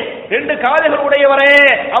 காது, 2 காதுகள் உடையவரே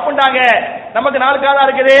அப்படின்ட்டாங்க. நமக்கு 4 காதா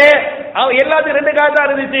இருக்குது, எல்லாத்துக்கும் 2 காது தான்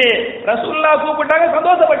இருந்துச்சு. ரசூலுல்லாஹ் கூப்பிட்டாங்க,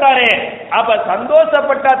 சந்தோஷப்பட்டாரு. அப்ப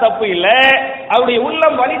சந்தோஷப்பட்டா தப்பு இல்ல, அவருடைய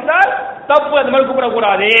உள்ளம் வலித்தால் தப்பு, அது மாதிரி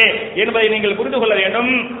கூப்பிடக்கூடாது என்பதை நீங்கள் புரிந்து கொள்ள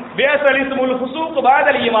வேண்டும். பேசலிஸ்முல் ஃபுசூக்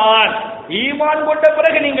பாதல் ஈமான், ஈமான் கொண்ட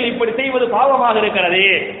பிறகு நீங்கள் இப்படி செய்வது பாவமாக இருக்கிறது.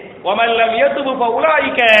 வமல்லம் யதுபு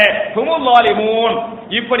ஃபஉலாயிக ஹுமுல் ஸாலிமூன்,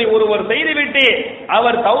 இப்படி ஒருவர் செய்துவிட்டு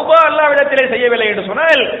அவர் தௌபா அல்லாஹ்விடத்திலே செய்யவில்லை என்று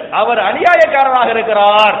சொன்னால் அவர் அநியாயக்காரராக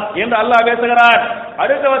இருக்கிறார் என்று அல்லாஹ் பேசுகிறார்.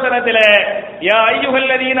 அடுத்த வசனத்திலே, யா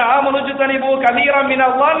அய்யுஹல்லதீன ஆமனு ஜ்தனிபு கஸீரம்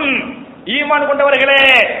மினல், ஈமான் கொண்டவர்களே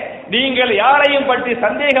நீங்கள் யாரையும் பற்றி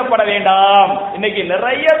சந்தேகப்பட வேண்டாம். இன்னைக்கு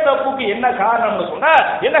நிறைய தப்புக்கு என்ன காரணம்னு சொன்னா,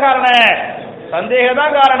 என்ன காரணம்? சந்தேகம்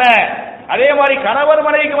தான் காரணம். அதே மாதிரி கணவர்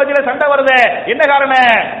மனைவிக்கு மத்தியில் சண்டை வருது, என்ன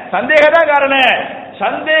காரணம்? சந்தேகம் தான் காரணம்.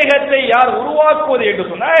 சந்தேகத்தை யார் உருவாக்குவது என்று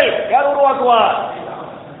சொன்னால், யார் உருவாக்குவார்?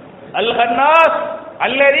 அல் ஹன்னாஸ்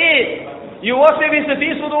அல்லதி யுவஸ்விசு ஃபீ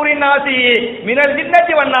சுதூரின் நாசி மினல்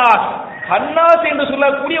ஜின்னத்தி வன்னாஸ். ஹன்னாஸ் என்று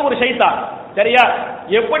சொல்லக்கூடிய ஒரு ஷைத்தான், சரியா?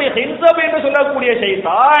 எப்படி ஹின்சப் என்று சொல்லக்கூடிய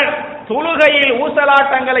ஷைத்தான் தொழுகையில்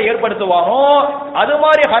ஊசலாட்டங்களை ஏற்படுத்துவானோ, அது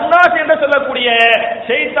மாதிரி ஹன்னாஸ் என்று சொல்லக்கூடிய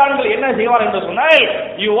ஷைத்தான்கள் என்ன செய்வார் என்று சொன்னால்,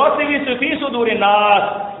 யுவஸ்விசு ஃபீ சுதூரின் நாஸ்,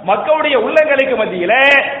 மக்களுடைய உள்ளங்களுக்கு மத்தியில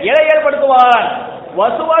எதை ஏற்படுத்துவான்?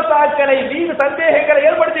 வசுவாசாக்களை, வீண் சந்தேகங்களை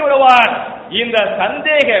ஏற்படுத்தி விடுவான். இந்த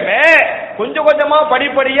சந்தேகமே கொஞ்சம் கொஞ்சமா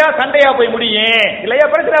படிப்படியா சண்டையா போய் முடியும், இல்லையா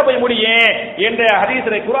பிரச்சனையா போய் முடியும் என்ற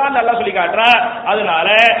ஹதீஸை குர்ஆன் அல்லாஹ் சொல்லி காட்டுறான். அதனால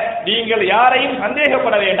நீங்கள் யாரையும்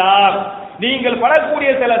சந்தேகப்பட வேண்டாம், நீங்கள் படக்கூடிய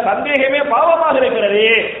சில சந்தேகமே பாவமாக இருக்கிறது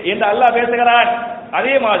என்று அல்லாஹ் பேசுகிறான்.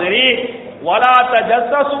 அதே மாதிரி வலா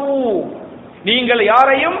தஜஸ்ஸு, நீங்கள்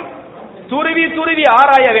யாரையும் துருவி துருவி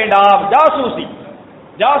ஆராய வேண்டாம். ஜாசூசி,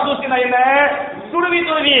 ஜாசூசினா என்ன? துருவி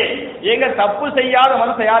துருவி. எங்க தப்பு செய்யாத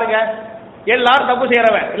மனுஷன் யாருங்க? எல்லாரும் தப்பு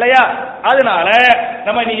செய்யறவன், இல்லையா? அதனால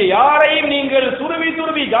நம்ம நீங்க யாரையும் நீங்கள் துருவி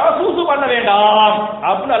துருவி ஜாசூசு பண்ண வேண்டாம்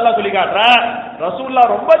அப்படின்னு அல்லாஹ் சொல்லி காட்டுற.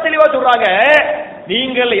 ரசூலுல்லாஹ் ரொம்ப தெளிவா சொல்றாங்க,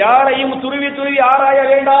 நீங்கள் யாரையும் துருவி துருவி ஆராய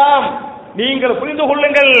வேண்டாம், நீங்கள் புரிந்து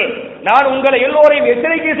கொள்ளுங்கள், நான் உங்களை எல்லோரையும்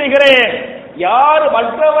எச்சரிக்கை செய்கிறேன். யார்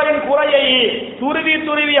மற்றவரின் குறையை துருவி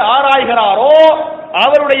துருவி ஆராய்கிறாரோ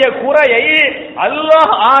அவருடைய குறையை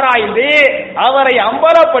அல்லாஹ் ஆராய்ந்து அவரை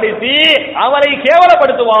அம்பலப்படுத்தி அவரை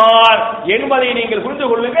கேவலப்படுத்துவார் என்பதை நீங்கள் புரிந்து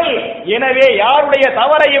கொள்ளுங்கள். எனவே யாருடைய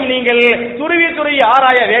தவறையும் நீங்கள் துருவி துருவி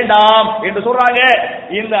ஆராய வேண்டாம் என்று சொல்றாங்க.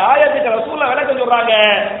 இந்த ஆயத்துக்கு ரசூலுல்லாஹ் விளக்கம் சொல்றாங்க,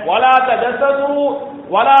 வலா தஜஸ்ஸு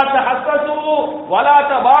வலா தஹஸ்ஸு வலா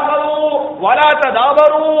தபாகது வலா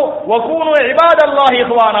ததாபரு வகூனு இபாதல்லாஹி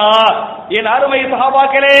இஹ்வானா. என் அருமை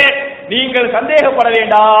சஹாபாக்களே, நீங்கள் சந்தேகப்பட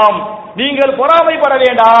வேண்டாம், நீங்கள் பொறாமைப்பட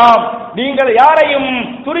வேண்டாம், நீங்கள் யாரையும்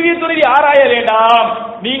துருவி துருவி ஆராய வேண்டாம்,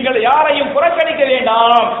 நீங்கள் யாரையும் புறக்கணிக்க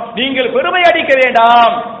வேண்டாம், நீங்கள் பெருமை அடிக்க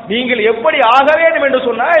வேண்டாம். நீங்கள் எப்படி ஆக வேண்டும் என்று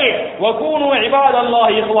சொன்னால், வகூனு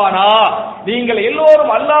இபாதல்லாஹி இஹ்வானா, நீங்கள்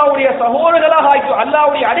எல்லோரும் அல்லாஹ்வுடைய சகோதரர்களாக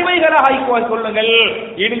அல்லாஹ்வுடைய அடிமைகளாக ஆக்கிக் கொள்ளுங்கள்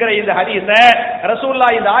என்கிற இந்த ஹதீஸை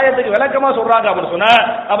ரசூலுல்லாஹ் இந்த ஆயத்துக்கு விளக்கமா சொல்றாங்க அப்படின்னு சொன்னா,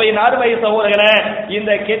 அப்ப இந்த அருமை சகோதரர்களே,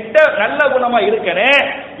 இந்த கெட்ட நல்ல குணமா இருக்கனே,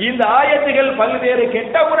 இந்த ஆயத்துகள் பல்வேறு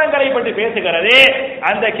கெட்ட குணங்களை பற்றி பேசுகிறது.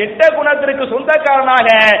 அந்த கெட்ட குணத்திற்கு சொந்தக்காரனாக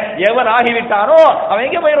எவர் ஆகிவிட்டாரோ அவன்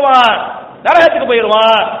எங்க போயிடுவான்? நரகத்துக்கு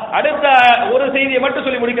போயிடுவான். அடுத்த ஒரு செய்தியை மட்டும்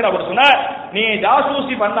சொல்லி முடிக்கிற அப்படின்னு சொன்னா, நீ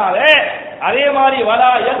ஜாசூசி பண்ணாத, அதே மாதிரி வலா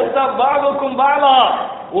யக்தபாகுக்கும் பாலா,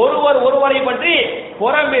 ஒருவர் ஒருவரை பற்றி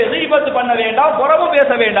புறம் கீபத் பண்ண வேண்டாம், புறமும் பேச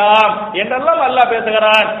வேண்டாம் என்றெல்லாம் அல்லாஹ்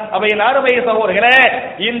பேசுகிறான். அப்ப என் அருமை சகோதரர்களே,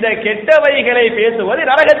 இந்த கெட்டவைகளை பேசுவது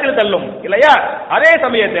நரகத்தில் தள்ளும், இல்லையா? அதே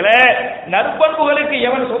சமயத்தில் நற்பண்புகளுக்கு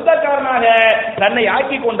எவன் சொந்தக்காரனாக தன்னை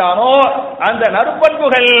ஆக்கி கொண்டானோ அந்த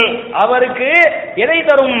நற்பண்புகள் அவருக்கு எதை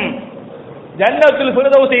தரும்? ஜன்னத்துல்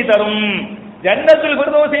ஃபிர்தௌஸை தரும். ஜன்னத்துல்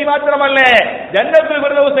ஃபிர்தௌஸை மாத்திரமல்ல, ஜன்னத்துல்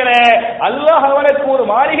ஃபிர்தௌஸிலே அல்லாஹ் அவனுக்கு ஒரு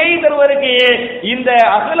மாளிகை தருவதற்கு இந்த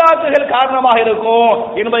அஹ்லாக்குகள் காரணமாக இருக்கும்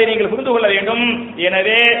என்பதை நீங்கள் புரிந்து கொள்ள வேண்டும்.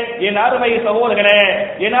 எனவே என் அருமை சகோதரர்களே,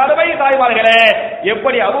 என் அருமை தாய்மார்களே,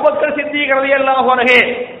 எப்படி அபூபக்கர் சித்தீக் ரலியல்லாஹு அன்ஹு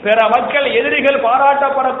பிற மக்கள் எதிரிகள்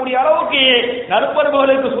பாராட்டப்படக்கூடிய அளவுக்கு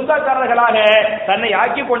நற்பண்புகளுக்கு சொந்தக்காரர்களாக தன்னை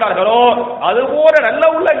ஆக்கி கொண்டார்களோ, அதுபோல நல்ல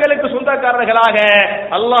உள்ளங்களுக்கு சொந்தக்காரர்களாக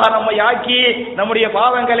அல்லாஹ் நம்மை ஆக்கி நம்முடைய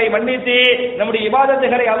பாவங்களை மன்னித்து நம்முடைய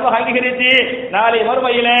இபாதத்துகளை அல்லாஹ் அங்கீகரித்து நாளை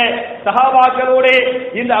மறுமையிலே சஹாபாக்களோடு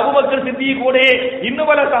இந்த அபூபக்கர் சித்தீக்கோடு இன்னும்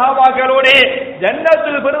பல சஹாபாக்களோடு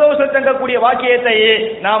ஜன்னத்துல் ஃபிர்தௌஸில் தங்கக்கூடிய வாக்கியத்தை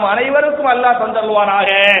நாம் அனைவருக்கும் அல்லாஹ் தந்தருவானாக.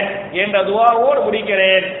 என்ற துஆவோடு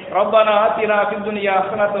முடிக்கிறேன். ரப்பனா ஆத்தினா ஃபித் துன்யா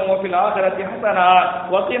ஹஸனத்தன் வ ஃபில் ஆখিরাতি ஹஸனா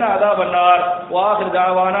வ கினா அஸாபன்னார். வ ஆகிரு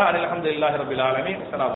தஅவானா அனில் ஹம்துலில்லாஹி ரப்பில் ஆலமீன்.